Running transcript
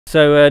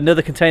So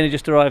another container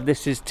just arrived.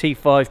 This is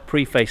T5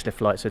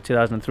 pre-facelift lights, so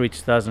 2003 to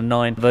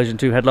 2009 version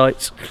 2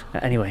 headlights.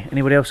 Anyway,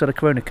 anybody else had a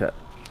Corona cut?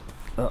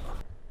 Oh.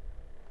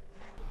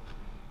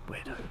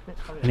 Weirdo.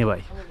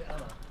 Anyway,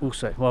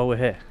 also while we're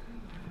here,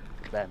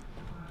 them.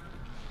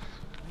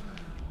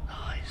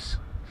 Nice.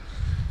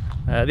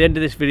 At the end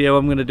of this video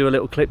I'm going to do a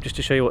little clip just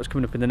to show you what's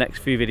coming up in the next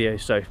few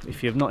videos. So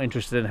if you're not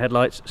interested in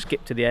headlights,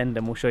 skip to the end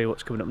and we'll show you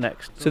what's coming up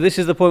next. So this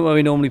is the point where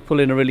we normally pull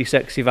in a really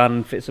sexy van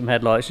and fit some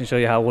headlights and show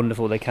you how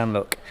wonderful they can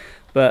look.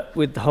 But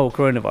with the whole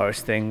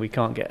coronavirus thing, we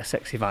can't get a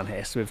sexy van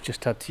here, so we've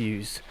just had to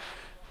use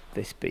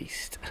this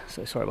beast.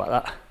 So sorry about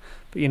that.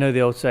 But you know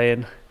the old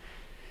saying,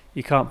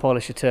 you can't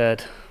polish a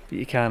turd, but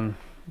you can,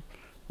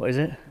 what is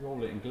it?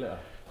 Roll it in glitter.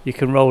 You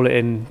can roll it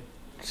in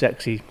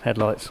sexy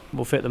headlights.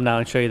 We'll fit them now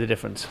and show you the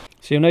difference.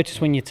 So you'll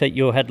notice when you take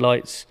your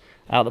headlights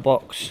out of the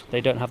box,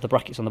 they don't have the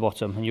brackets on the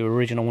bottom, and your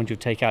original ones you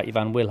take out your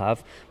van will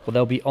have, but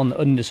they'll be on the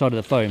underside of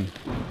the foam.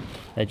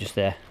 They're just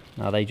there.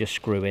 Now they just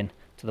screw in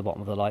to the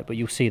bottom of the light, but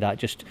you'll see that.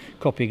 Just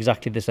copy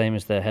exactly the same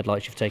as the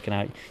headlights you've taken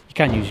out. You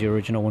can use your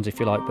original ones if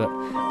you like, but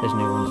there's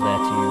new ones there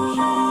to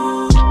use.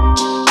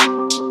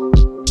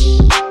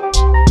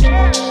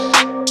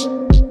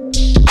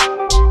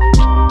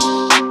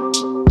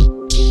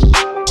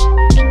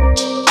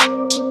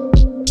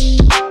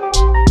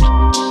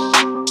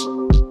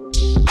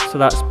 So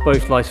that's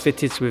both lights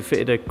fitted, so we've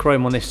fitted a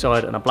chrome on this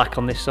side and a black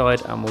on this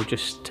side, and we'll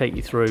just take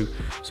you through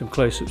some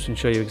close-ups and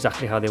show you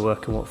exactly how they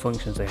work and what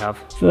functions they have.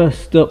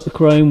 First up, the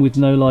chrome with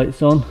no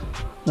lights on.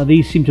 Now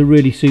these seem to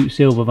really suit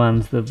silver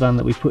vans. The van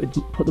that we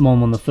put them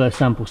on the first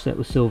sample set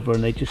was silver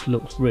and they just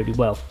looked really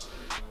well.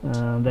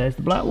 There's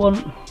the black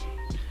one.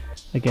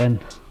 Again,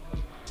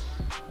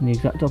 the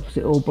exact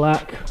opposite, all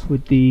black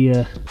with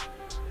the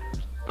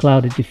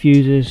clouded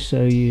diffusers,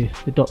 so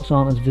the dots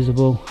aren't as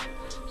visible.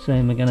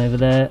 Same again over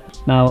there.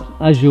 Now,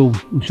 as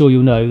I'm sure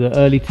you'll know, the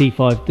early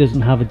T5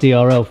 doesn't have a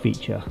DRL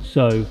feature.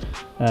 So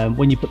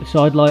when you put the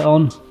side light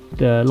on,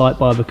 the light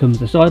bar becomes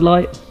the side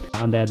light,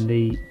 and then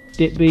the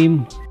dip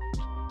beam,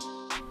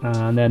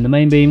 and then the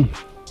main beam,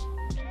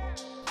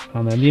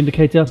 and then the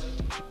indicator.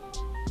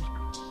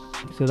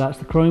 So that's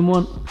the chrome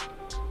one.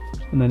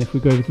 And then if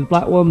we go over to the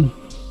black one,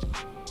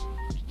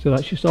 so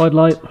that's your side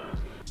light,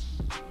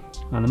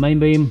 and the main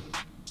beam,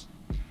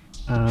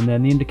 and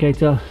then the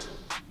indicator.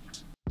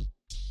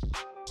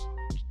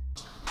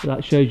 So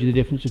that shows you the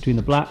difference between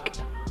the black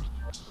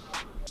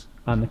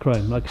and the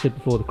chrome. Like I said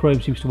before, the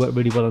chrome seems to work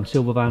really well on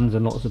silver vans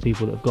and lots of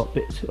people that have got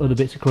other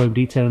bits of chrome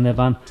detail in their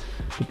van.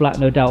 The black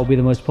no doubt will be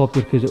the most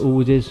popular because it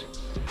always is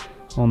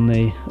on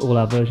all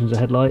our versions of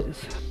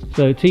headlights.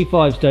 So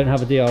T5s don't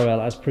have a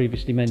DRL as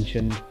previously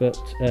mentioned, but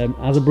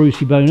as a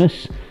Brucey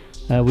bonus,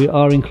 we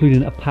are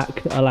including a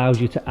pack that allows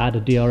you to add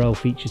a DRL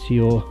feature to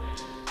your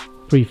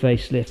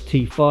pre-facelift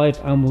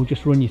T5, and we'll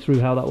just run you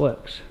through how that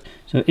works.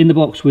 So in the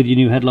box with your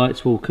new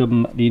headlights will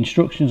come the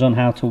instructions on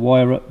how to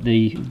wire up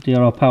the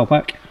DRL power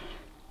pack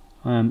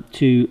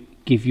to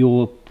give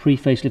your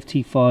pre-facelift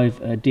T5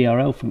 a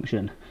DRL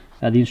function.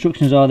 The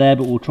instructions are there,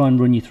 but we'll try and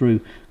run you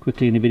through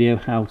quickly in the video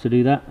how to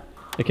do that.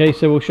 Okay,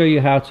 so we'll show you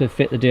how to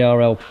fit the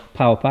DRL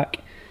power pack.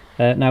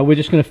 Now we're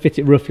just going to fit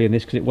it roughly in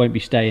this because it won't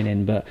be staying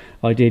in, but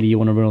ideally you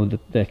want to run all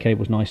the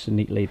cables nice and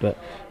neatly, but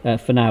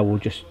for now we'll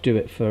just do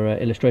it for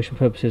illustration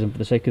purposes and for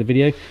the sake of the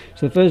video.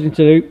 So the first thing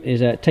to do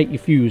is take your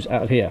fuse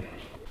out of here.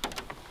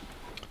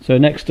 So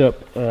next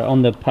up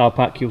on the power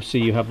pack, you'll see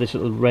you have this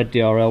little red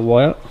DRL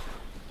wire,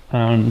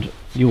 and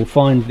you'll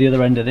find the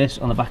other end of this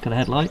on the back of the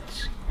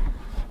headlights,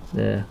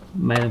 the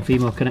male and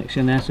female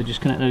connection there, so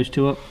just connect those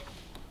two up,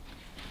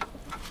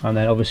 and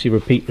then obviously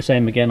repeat the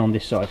same again on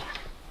this side.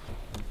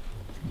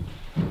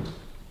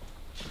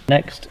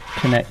 Next,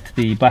 connect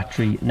the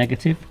battery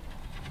negative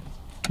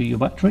to your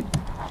battery,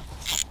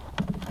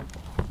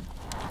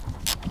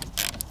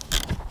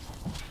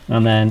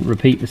 and then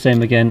repeat the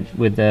same again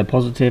with the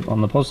positive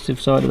on the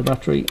positive side of the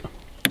battery.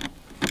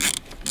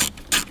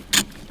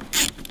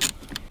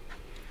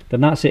 Then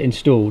that's it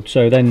installed.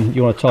 So then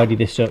you want to tidy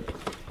this up.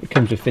 It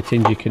comes with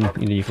fittings. You can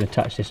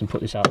attach this and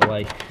put this out of the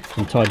way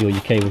and tidy all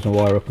your cables and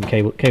wire up and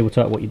cable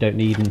tie up what you don't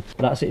need, and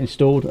that's it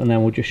installed. And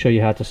then we'll just show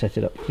you how to set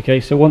it up. Okay,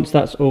 so once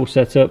that's all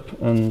set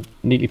up and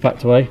neatly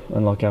packed away,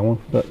 unlike our one,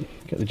 but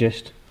get the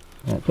gist.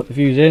 Put the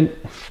fuse in.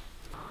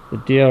 The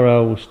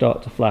DRL will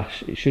start to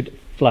flash. It should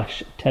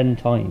flash 10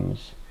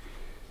 times.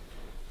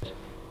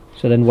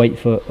 So then wait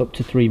for up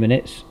to 3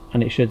 minutes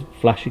and it should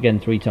flash again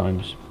 3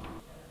 times.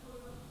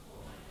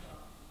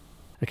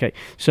 Okay,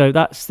 so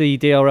that's the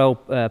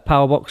DRL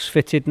power box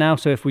fitted now.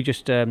 So if we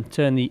just turn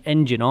the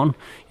engine on,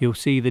 you'll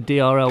see the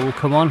DRL will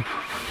come on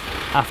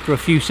after a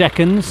few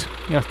seconds.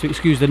 You have to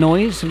excuse the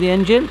noise of the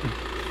engine.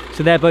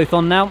 So they're both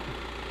on now.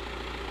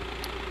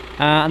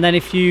 And then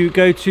if you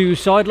go to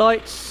side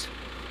lights,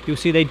 you'll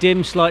see they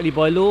dim slightly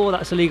by law.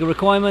 That's a legal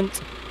requirement.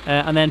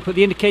 And then put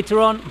the indicator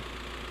on.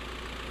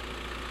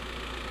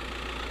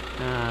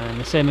 And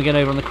the same again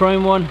over on the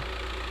chrome one.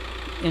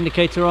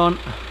 Indicator on.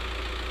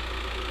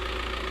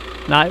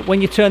 Now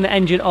when you turn the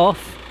engine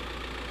off,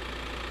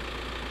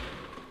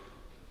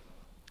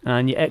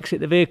 and you exit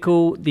the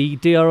vehicle, the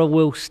DRL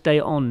will stay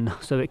on.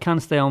 So it can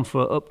stay on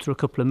for up to a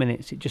couple of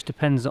minutes. It just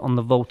depends on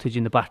the voltage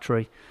in the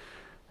battery.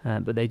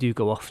 But they do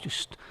go off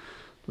just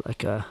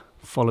like a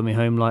follow me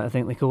home light, I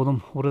think they call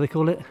them. What do they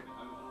call it?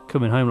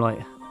 Coming home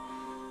light.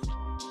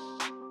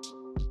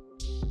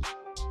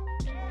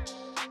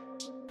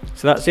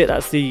 So that's it,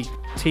 that's the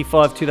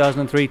T5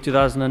 2003,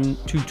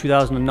 2002,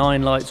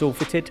 2009 lights all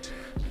fitted.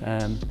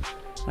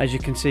 As you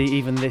can see,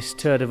 even this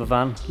turd of a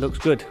van looks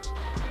good.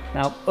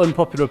 Now,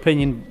 unpopular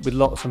opinion with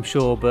lots, I'm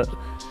sure, but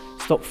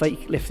stop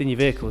fake lifting your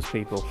vehicles,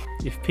 people.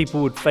 If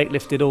people would fake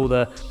lifted all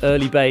the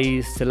early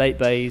bays to late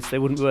bays, they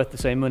wouldn't be worth the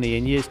same money.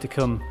 In years to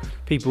come,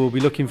 people will be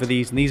looking for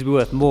these, and these will be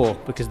worth more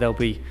because they'll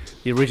be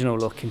the original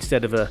look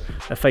instead of a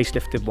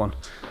facelifted one.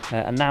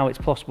 And now it's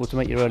possible to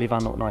make your early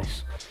van look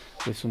nice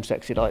with some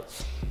sexy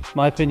lights.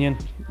 My opinion,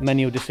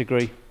 many will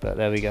disagree, but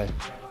there we go.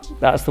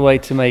 That's the way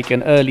to make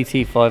an early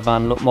T5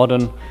 van look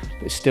modern,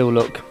 but still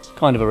look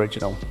kind of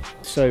original.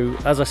 So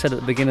as I said at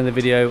the beginning of the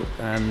video,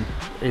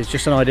 it's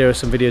just an idea of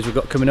some videos we've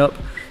got coming up.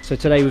 So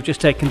today we've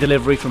just taken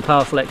delivery from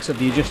Powerflex of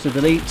the adjusted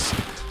deletes.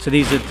 So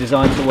these are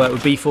designed to work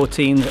with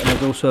B14s, and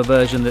there's also a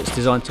version that's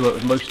designed to work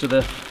with most of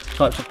the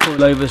types of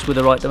coilovers with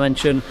the right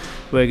dimension.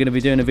 We're going to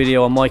be doing a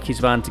video on Mikey's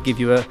van to give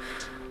you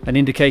an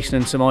indication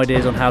and some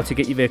ideas on how to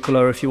get your vehicle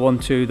lower if you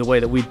want to, the way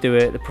that we do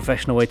it, the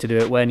professional way to do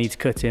it, where needs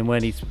cutting, where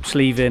needs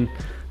sleeving,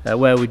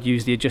 where we'd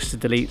use the adjusted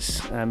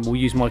deletes. We'll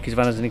use Mikey's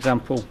van as an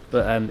example,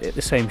 but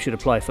the same should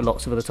apply for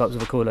lots of other types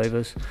of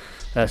coilovers.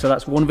 So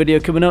that's one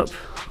video coming up.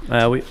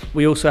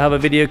 We also have a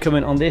video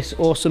coming on this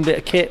awesome bit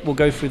of kit. We'll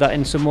go through that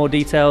in some more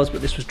details,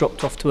 but this was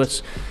dropped off to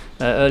us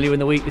earlier in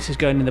the week. This is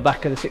going in the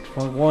back of the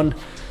 6.1.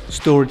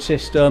 Storage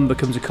system,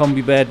 becomes a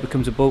combi bed,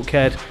 becomes a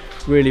bulkhead.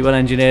 Really well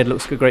engineered,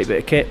 looks like a great bit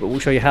of kit, but we'll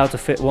show you how to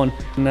fit one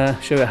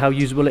and show you how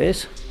usable it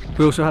is.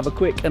 We also have a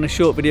quick and a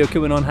short video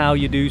coming on how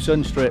you do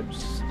sun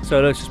strips,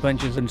 solo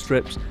suspension sun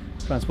strips,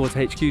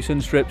 Transporter HQ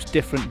sun strips,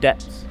 different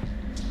depths.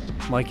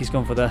 Mikey's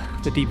gone for the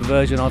deeper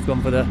version, I've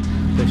gone for the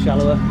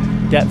shallower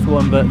depth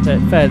one, but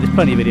there's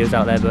plenty of videos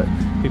out there, but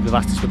people have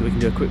asked us whether we can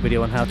do a quick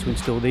video on how to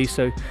install these,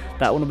 so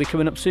that one will be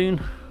coming up soon.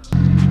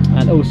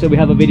 And also we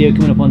have a video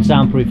coming up on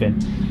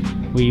soundproofing.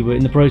 We were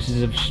in the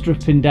process of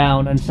stripping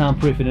down and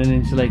soundproofing and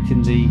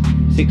insulating the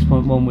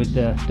 6.1 with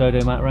the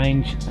Dodo mat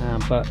range,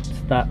 but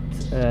that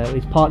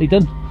is partly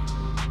done.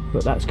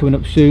 But that's coming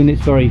up soon.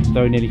 It's very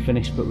nearly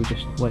finished, but we're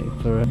just waiting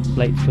for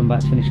Blake to come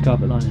back to finish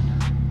carpet lining.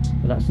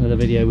 But that's another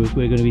video. We're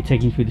going to be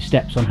taking through the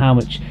steps on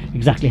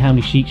exactly how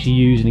many sheets you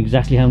use and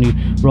exactly how many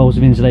rolls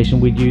of insulation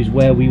we'd use,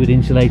 where we would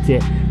insulate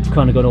it. We've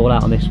kind of gone all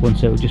out on this one,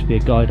 so it'll just be a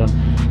guide on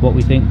what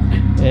we think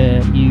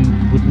you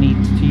would need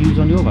to use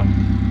on your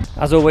van.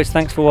 As always,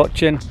 thanks for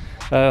watching.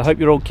 Hope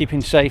you're all keeping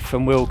safe,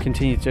 and we'll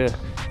continue to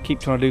keep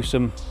trying to do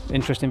some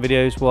interesting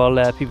videos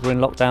while people are in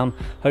lockdown.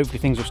 Hopefully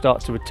things will start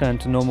to return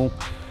to normal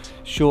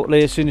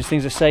shortly as soon as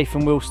things are safe,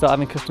 and we'll start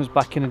having customers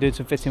back in and doing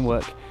some fitting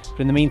work. But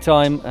in the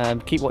meantime,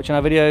 keep watching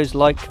our videos,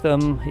 like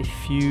them.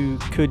 If you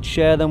could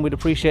share them, we'd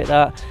appreciate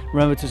that.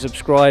 Remember to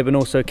subscribe, and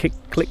also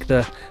click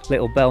the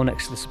little bell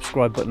next to the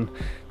subscribe button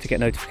to get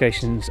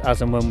notifications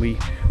as and when we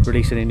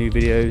release any new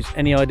videos.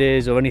 Any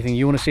ideas or anything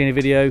you want to see in a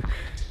video,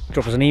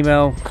 drop us an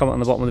email, comment on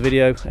the bottom of the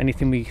video,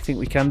 anything we think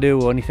we can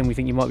do or anything we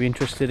think you might be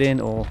interested in,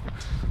 or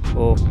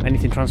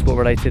anything transport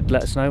related,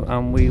 let us know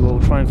and we will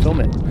try and film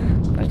it.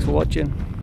 Thanks for watching.